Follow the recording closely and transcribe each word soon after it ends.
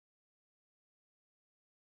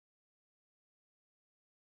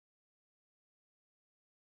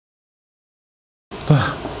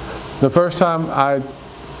The first time I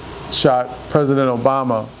shot President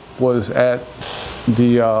Obama was at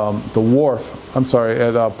the wharf, I'm sorry,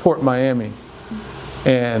 at Port Miami,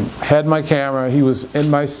 and had my camera. He was in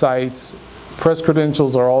my sights. Press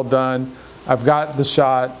credentials are all done. I've got the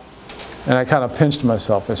shot, and I kind of pinched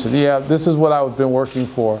myself. I said, yeah, this is what I've been working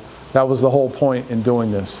for. That was the whole point in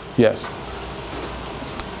doing this, yes.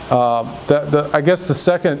 I guess the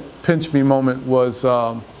second pinch me moment was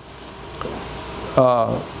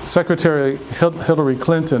Secretary Hillary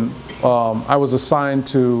Clinton. I was assigned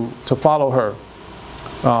to follow her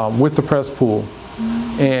with the press pool,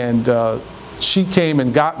 and she came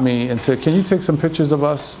and got me and said, can you take some pictures of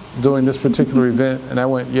us doing this particular event? And I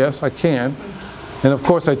went, yes, I can. And of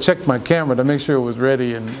course I checked my camera to make sure it was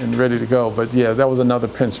ready and ready to go. But yeah, that was another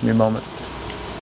pinch me moment.